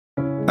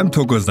I'm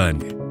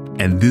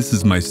Thokozani, and this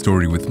is my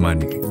story with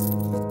money.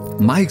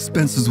 My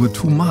expenses were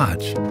too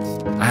much.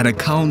 I had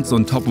accounts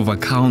on top of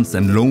accounts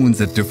and loans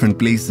at different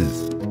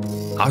places.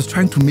 I was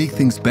trying to make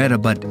things better,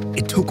 but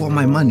it took all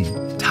my money,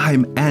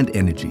 time, and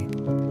energy.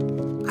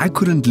 I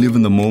couldn't live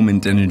in the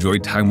moment and enjoy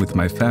time with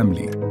my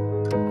family.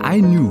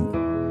 I knew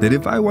that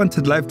if I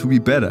wanted life to be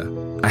better,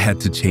 I had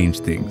to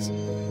change things.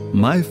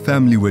 My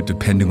family were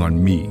depending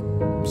on me.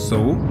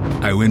 So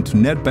I went to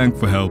Nedbank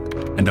for help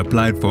and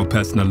applied for a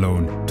personal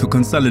loan to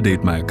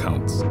consolidate my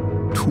accounts.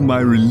 To my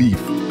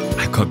relief,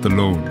 I got the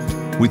loan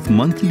with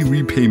monthly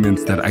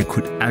repayments that I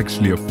could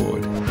actually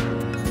afford.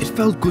 It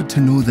felt good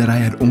to know that I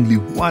had only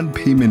one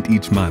payment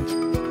each month.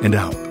 And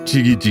now,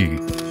 jiggy,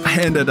 I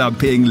ended up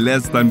paying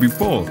less than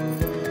before.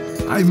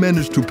 I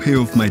managed to pay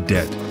off my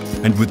debt,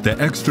 and with the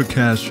extra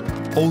cash,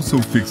 also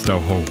fixed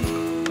our home.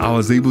 I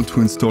was able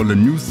to install a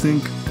new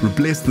sink,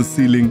 replace the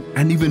ceiling,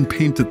 and even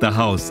painted the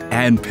house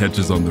and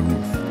patches on the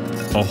roof.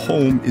 A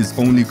home is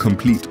only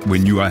complete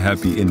when you are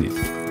happy in it,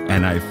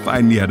 and I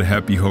finally had a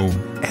happy home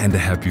and a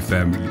happy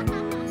family.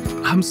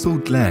 I'm so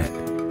glad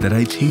that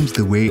I changed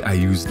the way I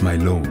used my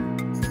loan.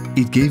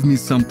 It gave me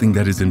something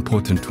that is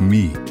important to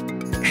me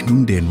and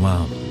umndeni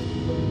wami.